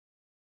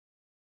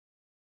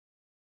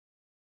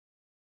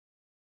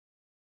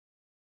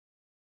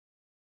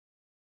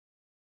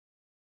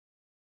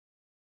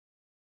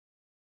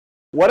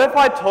What if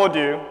I told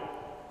you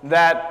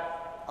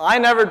that I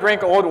never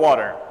drink old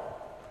water?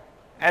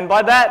 And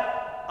by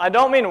that, I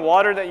don't mean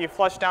water that you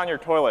flush down your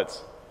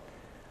toilets.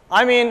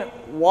 I mean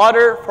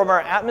water from our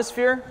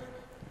atmosphere,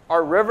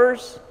 our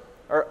rivers,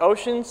 our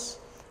oceans,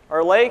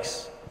 our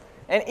lakes,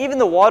 and even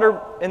the water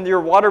in your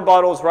water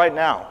bottles right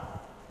now.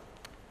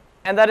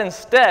 And that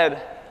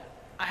instead,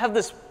 I have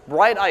this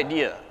bright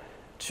idea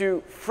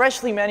to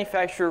freshly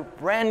manufacture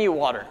brand new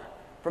water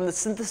from the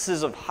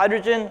synthesis of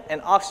hydrogen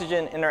and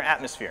oxygen in our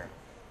atmosphere,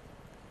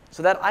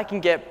 so that I can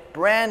get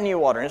brand new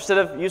water instead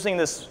of using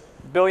this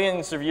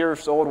billions of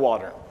years old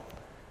water.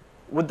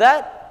 Would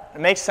that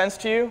make sense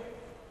to you?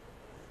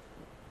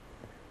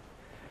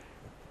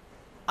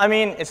 I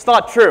mean, it's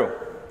not true,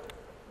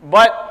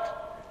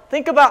 but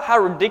think about how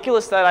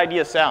ridiculous that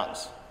idea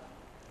sounds.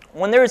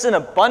 When there is an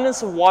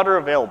abundance of water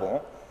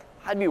available,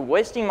 I'd be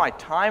wasting my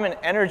time and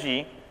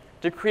energy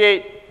to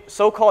create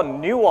so-called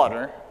new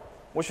water,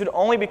 which would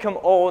only become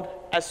old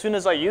as soon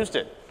as I used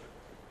it.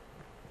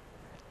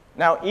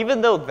 Now,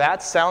 even though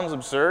that sounds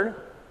absurd,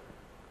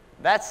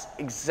 that's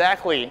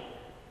exactly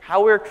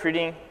how we're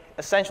treating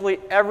essentially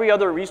every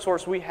other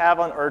resource we have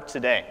on Earth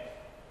today.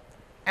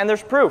 And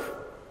there's proof.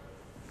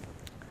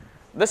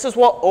 This is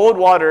what old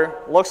water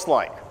looks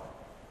like.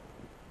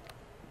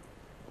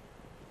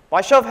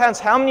 By show of hands,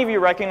 how many of you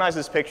recognize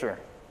this picture?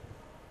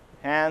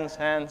 Hands,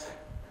 hands.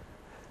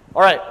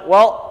 All right,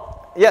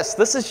 well, yes,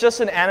 this is just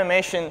an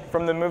animation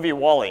from the movie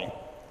WALL-E.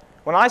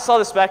 When I saw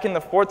this back in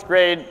the 4th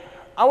grade,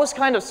 I was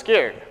kind of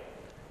scared.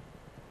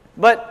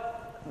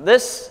 But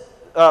this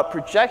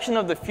projection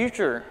of the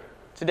future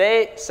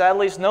today,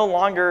 sadly, is no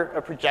longer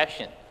a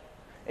projection.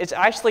 It's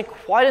actually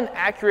quite an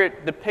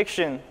accurate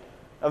depiction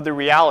of the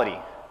reality.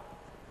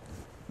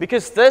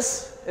 Because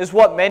this is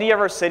what many of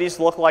our cities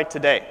look like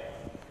today.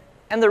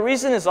 And the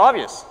reason is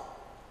obvious.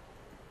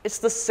 It's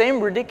the same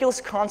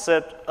ridiculous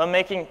concept of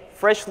making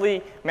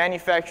freshly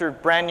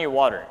manufactured brand new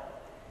water.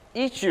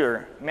 Each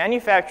year,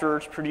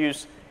 manufacturers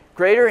produce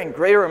greater and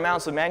greater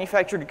amounts of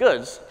manufactured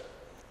goods,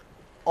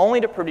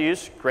 only to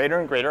produce greater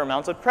and greater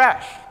amounts of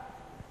trash.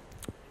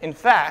 In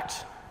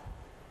fact,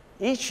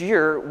 each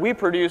year we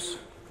produce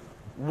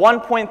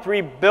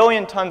 1.3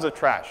 billion tons of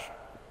trash.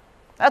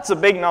 That's a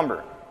big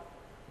number.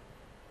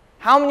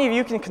 How many of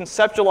you can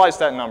conceptualize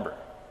that number?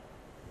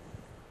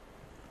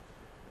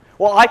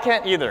 Well, I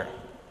can't either.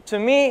 To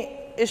me,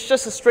 it's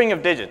just a string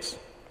of digits.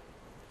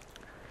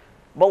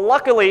 But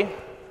luckily,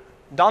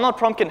 Donald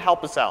Trump can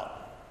help us out.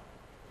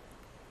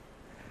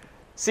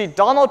 See,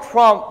 Donald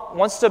Trump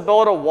wants to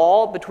build a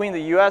wall between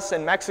the US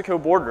and Mexico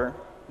border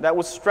that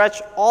would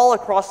stretch all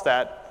across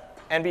that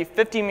and be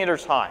 50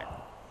 meters high.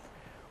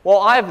 Well,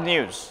 I have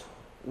news.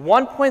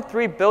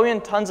 1.3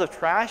 billion tons of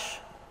trash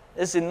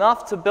is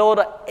enough to build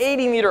an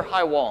 80-meter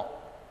high wall.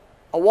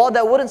 A wall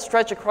that wouldn't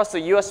stretch across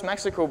the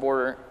US-Mexico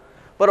border,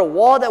 but a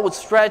wall that would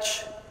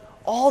stretch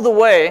all the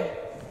way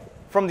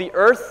from the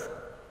Earth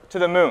to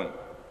the moon.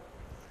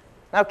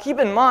 Now, keep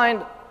in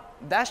mind,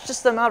 that's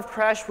just the amount of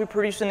trash we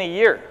produce in a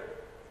year.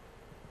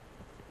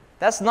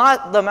 That's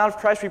not the amount of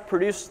trash we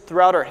produce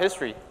throughout our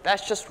history.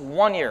 That's just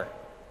 1 year.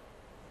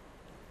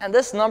 And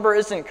this number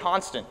isn't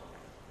constant.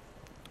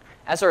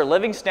 As our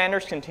living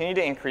standards continue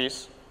to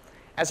increase,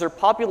 as our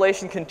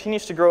population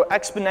continues to grow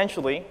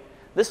exponentially,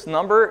 this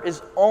number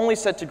is only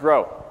set to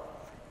grow.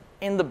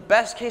 In the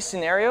best case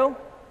scenario,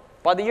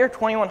 by the year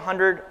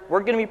 2100, we're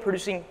going to be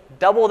producing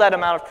double that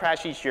amount of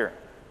trash each year.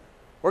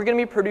 We're going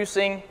to be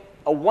producing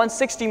a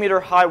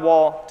 160-meter high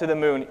wall to the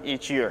moon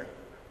each year.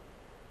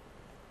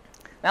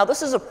 Now,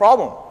 this is a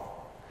problem.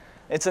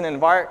 It's an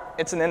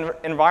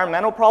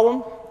environmental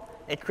problem.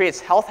 It creates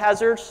health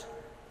hazards.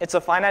 It's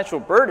a financial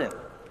burden.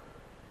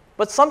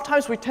 But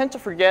sometimes we tend to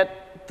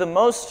forget the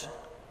most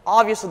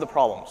obvious of the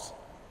problems.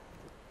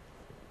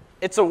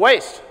 It's a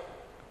waste.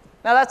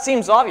 Now, that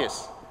seems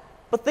obvious.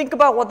 But think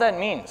about what that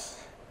means.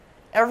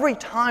 Every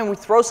time we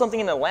throw something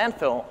in a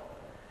landfill,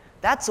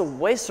 that's a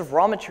waste of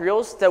raw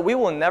materials that we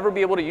will never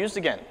be able to use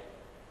again.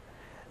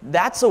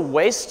 That's a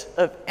waste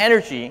of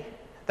energy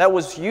that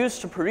was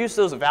used to produce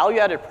those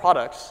value-added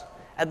products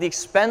at the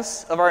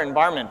expense of our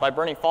environment by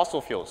burning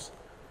fossil fuels.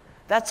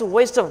 That's a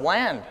waste of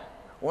land.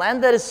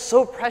 Land that is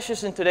so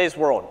precious in today's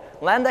world.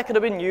 Land that could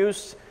have been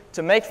used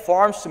to make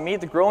farms to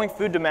meet the growing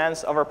food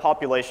demands of our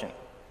population.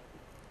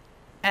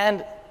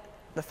 And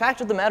the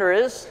fact of the matter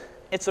is,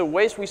 it's a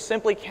waste we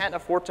simply can't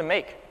afford to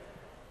make.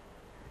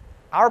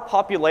 Our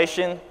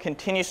population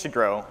continues to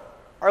grow.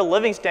 Our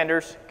living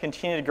standards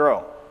continue to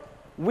grow.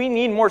 We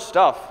need more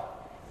stuff.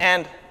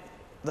 And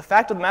the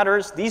fact of the matter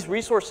is, these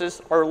resources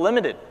are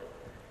limited.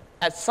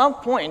 At some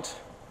point,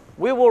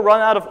 we will run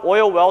out of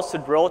oil wells to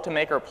drill to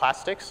make our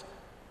plastics.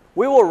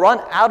 We will run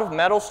out of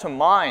metals to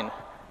mine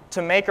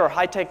to make our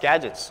high-tech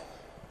gadgets.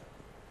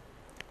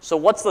 So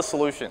what's the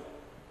solution?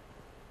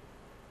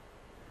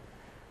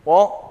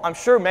 Well, I'm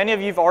sure many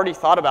of you have already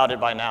thought about it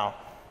by now.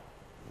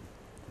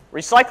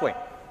 Recycling.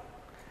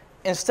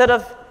 Instead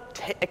of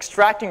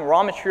extracting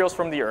raw materials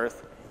from the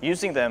earth,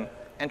 using them,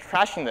 and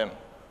trashing them,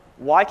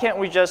 why can't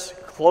we just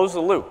close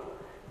the loop?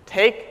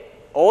 Take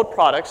old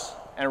products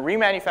and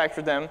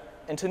remanufacture them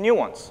into new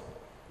ones.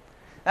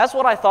 That's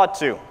what I thought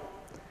too.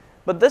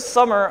 But this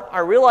summer, I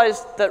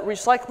realized that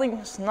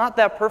recycling is not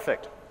that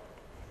perfect.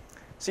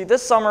 See,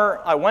 this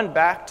summer, I went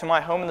back to my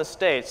home in the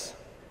States,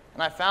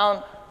 and I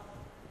found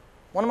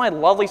one of my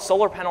lovely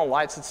solar panel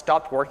lights had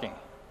stopped working.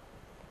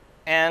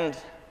 And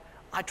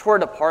I tore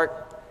it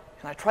apart,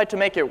 and I tried to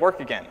make it work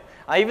again.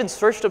 I even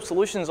searched up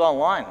solutions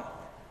online,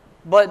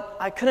 but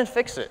I couldn't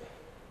fix it.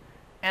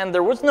 And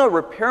there was no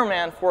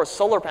repairman for a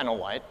solar panel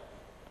light,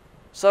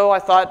 so I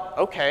thought,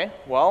 okay,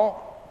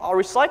 well, I'll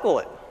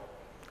recycle it.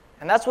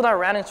 And that's when I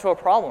ran into a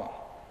problem.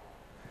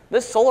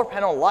 This solar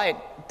panel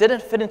light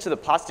didn't fit into the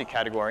plastic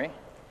category.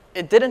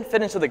 It didn't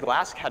fit into the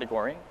glass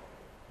category.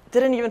 It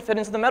didn't even fit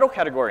into the metal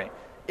category.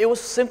 It was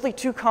simply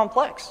too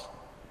complex.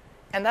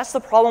 And that's the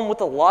problem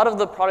with a lot of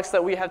the products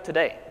that we have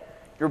today.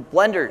 Your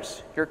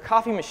blenders, your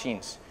coffee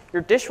machines,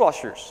 your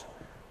dishwashers,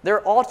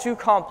 they're all too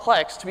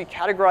complex to be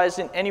categorized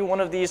in any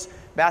one of these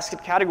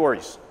basket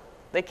categories.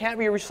 They can't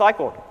be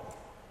recycled.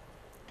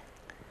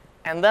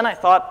 And then I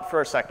thought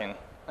for a second.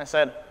 I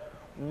said,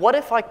 what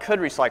if I could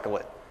recycle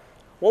it?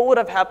 What would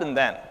have happened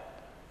then?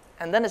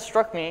 And then it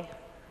struck me,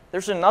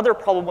 there's another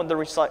problem with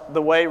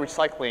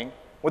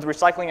with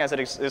recycling as it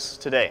exists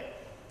today.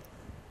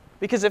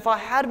 Because if I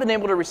had been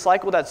able to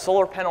recycle that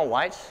solar panel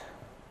light,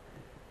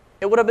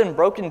 it would have been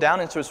broken down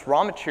into its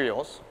raw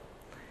materials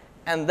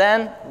and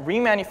then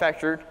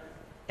remanufactured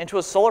into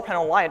a solar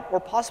panel light or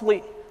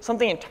possibly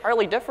something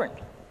entirely different.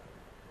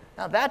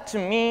 Now that to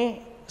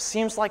me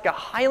seems like a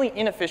highly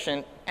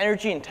inefficient,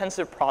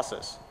 energy-intensive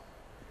process.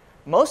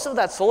 Most of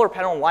that solar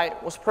panel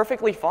light was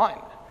perfectly fine.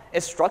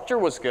 Its structure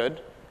was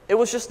good. It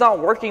was just not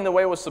working the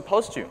way it was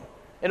supposed to.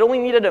 It only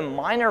needed a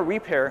minor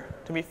repair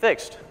to be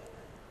fixed.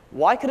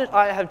 Why couldn't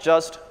I have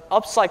just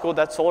upcycled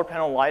that solar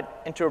panel light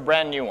into a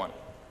brand new one?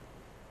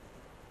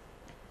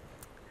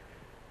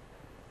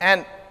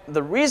 And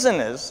the reason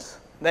is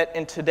that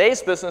in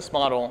today's business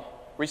model,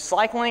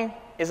 recycling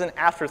is an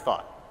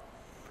afterthought.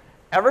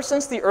 Ever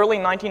since the early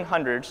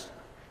 1900s,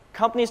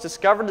 companies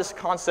discovered this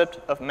concept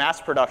of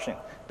mass production.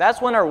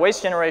 That's when our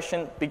waste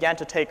generation began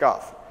to take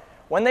off.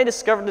 When they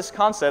discovered this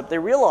concept, they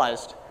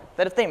realized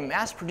that if they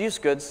mass-produce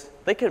goods,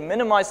 they could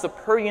minimize the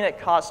per-unit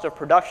cost of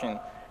production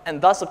and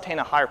thus obtain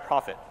a higher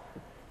profit.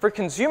 For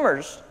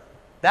consumers,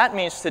 that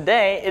means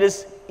today it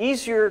is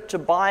easier to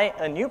buy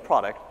a new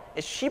product.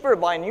 It's cheaper to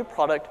buy a new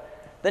product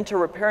than to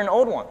repair an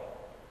old one.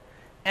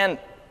 And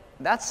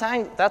that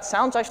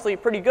sounds actually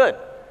pretty good.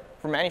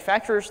 For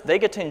manufacturers, they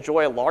get to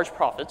enjoy large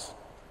profits.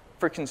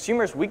 For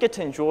consumers, we get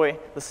to enjoy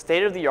the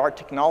state-of-the-art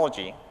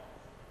technology,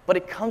 but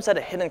it comes at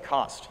a hidden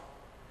cost.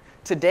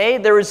 Today,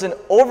 there is an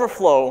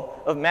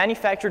overflow of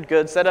manufactured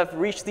goods that have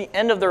reached the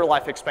end of their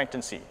life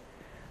expectancy.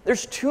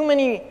 There's too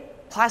many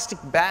plastic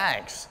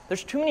bags.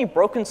 There's too many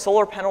broken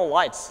solar panel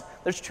lights.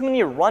 There's too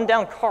many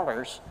rundown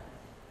cars,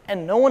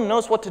 and no one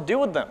knows what to do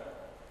with them.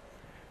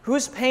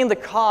 Who's paying the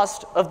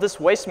cost of this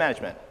waste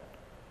management?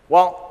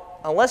 Well,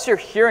 unless you're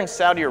here in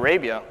Saudi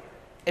Arabia,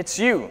 it's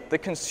you, the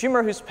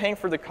consumer, who's paying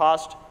for the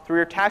cost through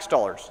your tax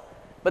dollars.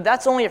 But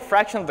that's only a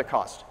fraction of the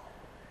cost.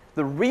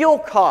 The real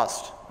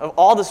cost of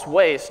all this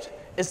waste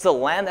is the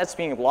land that's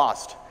being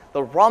lost,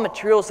 the raw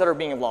materials that are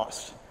being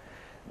lost,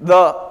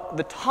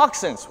 the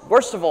toxins,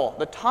 worst of all,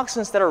 the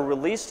toxins that are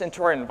released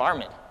into our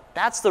environment.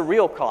 That's the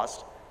real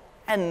cost.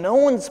 And no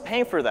one's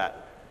paying for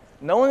that.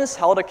 No one is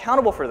held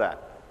accountable for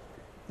that.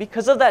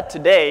 Because of that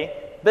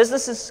today,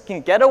 businesses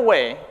can get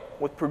away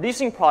with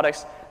producing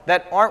products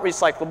that aren't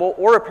recyclable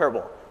or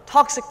repairable,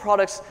 toxic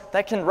products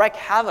that can wreak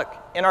havoc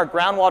in our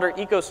groundwater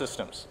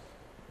ecosystems.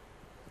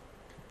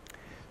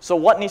 So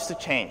what needs to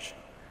change?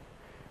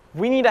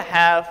 We need to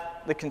have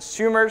the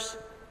consumers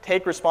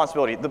take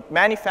responsibility. The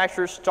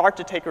manufacturers start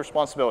to take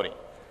responsibility.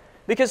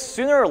 Because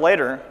sooner or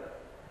later,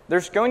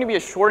 there's going to be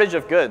a shortage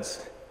of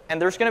goods, and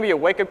there's going to be a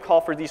wake-up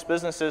call for these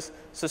businesses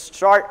to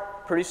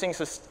start producing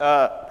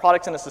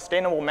products in a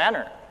sustainable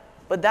manner.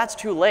 But that's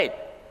too late.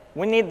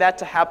 We need that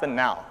to happen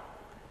now.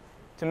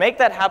 To make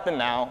that happen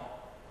now,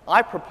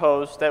 I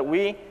propose that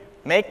we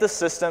make the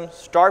system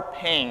start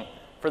paying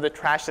for the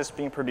trash that's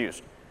being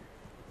produced.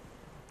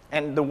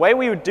 And the way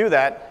we would do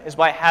that is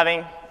by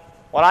having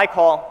what I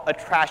call a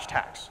trash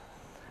tax.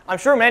 I'm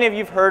sure many of you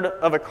have heard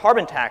of a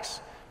carbon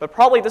tax, but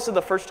probably this is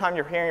the first time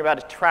you're hearing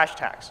about a trash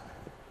tax.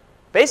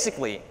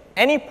 Basically,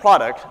 any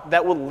product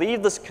that will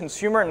leave this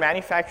consumer and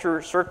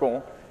manufacturer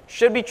circle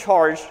should be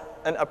charged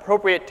an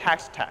appropriate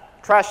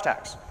trash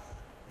tax.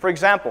 For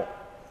example,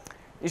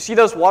 you see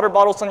those water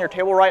bottles on your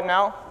table right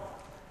now?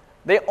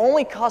 They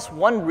only cost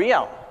 1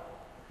 rial.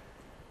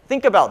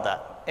 Think about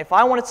that. If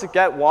I wanted to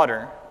get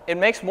water, it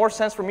makes more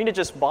sense for me to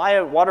just buy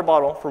a water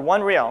bottle for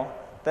 1 rial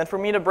than for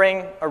me to bring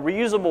a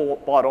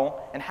reusable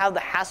bottle and have the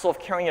hassle of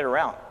carrying it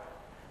around.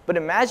 But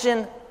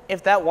imagine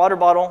if that water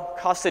bottle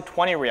costed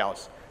 20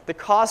 rials, the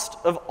cost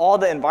of all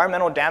the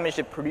environmental damage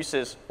it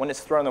produces when it's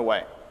thrown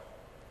away.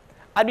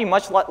 I'd be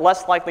much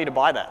less likely to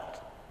buy that.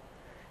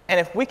 And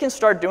if we can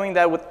start doing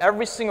that with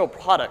every single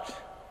product,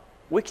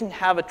 we can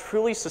have a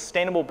truly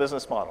sustainable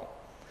business model.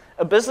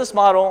 A business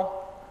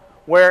model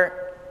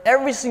where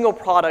every single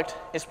product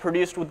is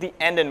produced with the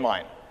end in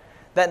mind.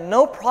 That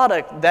no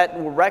product that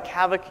will wreak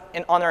havoc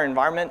on our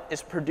environment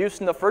is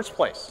produced in the first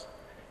place.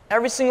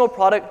 Every single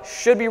product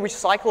should be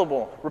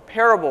recyclable,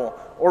 repairable,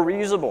 or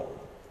reusable.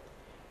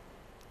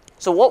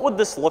 So what would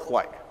this look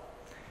like?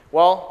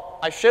 Well,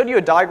 I showed you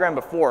a diagram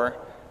before.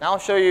 Now I'll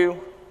show you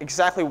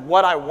exactly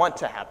what I want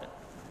to happen.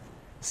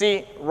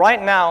 See,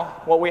 right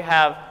now, what we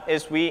have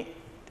is we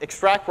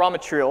extract raw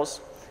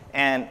materials,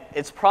 and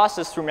it's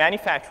processed through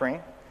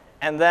manufacturing,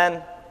 and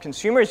then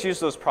consumers use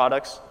those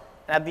products,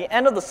 and at the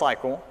end of the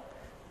cycle,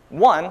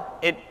 one,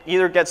 it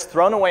either gets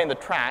thrown away in the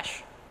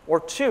trash, or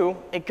two,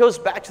 it goes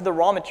back to the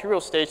raw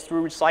material stage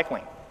through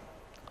recycling.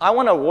 I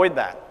want to avoid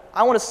that.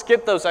 I want to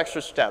skip those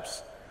extra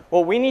steps.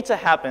 What we need to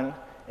happen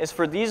is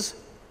for these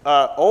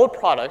old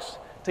products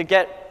to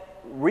get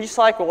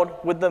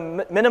recycled with the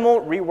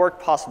minimal rework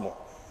possible.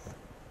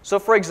 So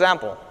for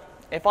example,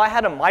 if I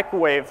had a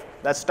microwave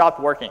that stopped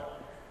working,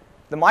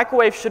 the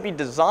microwave should be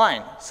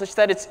designed such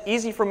that it's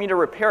easy for me to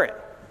repair it.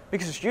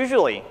 Because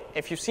usually,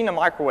 if you've seen a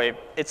microwave,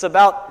 it's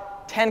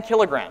about 10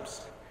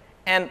 kilograms.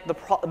 And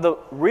the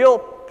real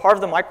part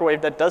of the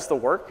microwave that does the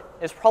work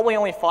is probably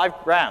only 5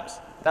 grams,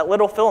 that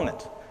little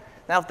filament.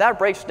 Now, if that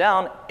breaks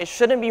down, it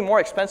shouldn't be more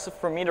expensive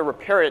for me to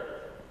repair it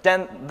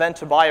than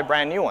to buy a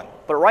brand new one.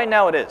 But right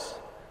now it is.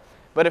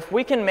 But if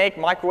we can make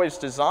microwaves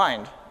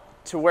designed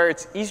to where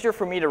it's easier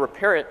for me to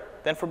repair it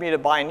than for me to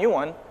buy a new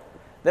one,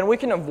 then we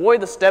can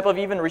avoid the step of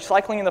even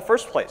recycling in the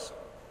first place.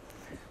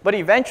 But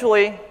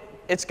eventually,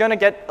 it's going to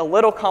get a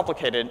little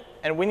complicated,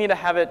 and we need to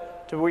have it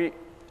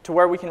to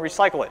where we can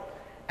recycle it.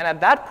 And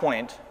at that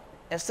point,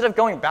 instead of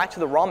going back to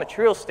the raw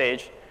material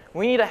stage,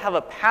 we need to have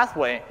a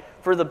pathway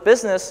for the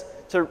business,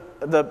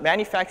 the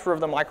manufacturer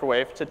of the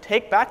microwave, to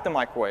take back the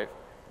microwave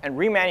and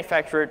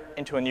remanufacture it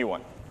into a new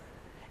one.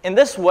 In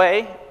this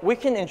way, we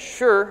can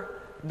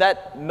ensure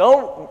that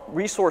no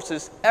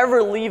resources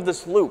ever leave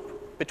this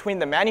loop between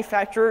the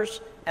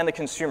manufacturers and the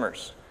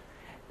consumers.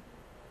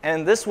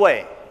 And in this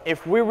way,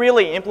 if we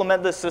really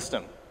implement this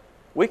system,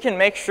 we can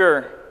make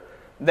sure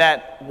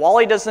that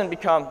WALL-E doesn't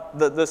become,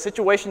 the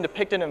situation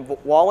depicted in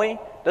WALL-E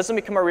doesn't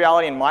become a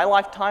reality in my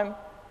lifetime,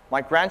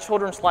 my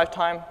grandchildren's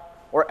lifetime,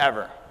 or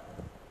ever.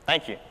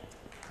 Thank you.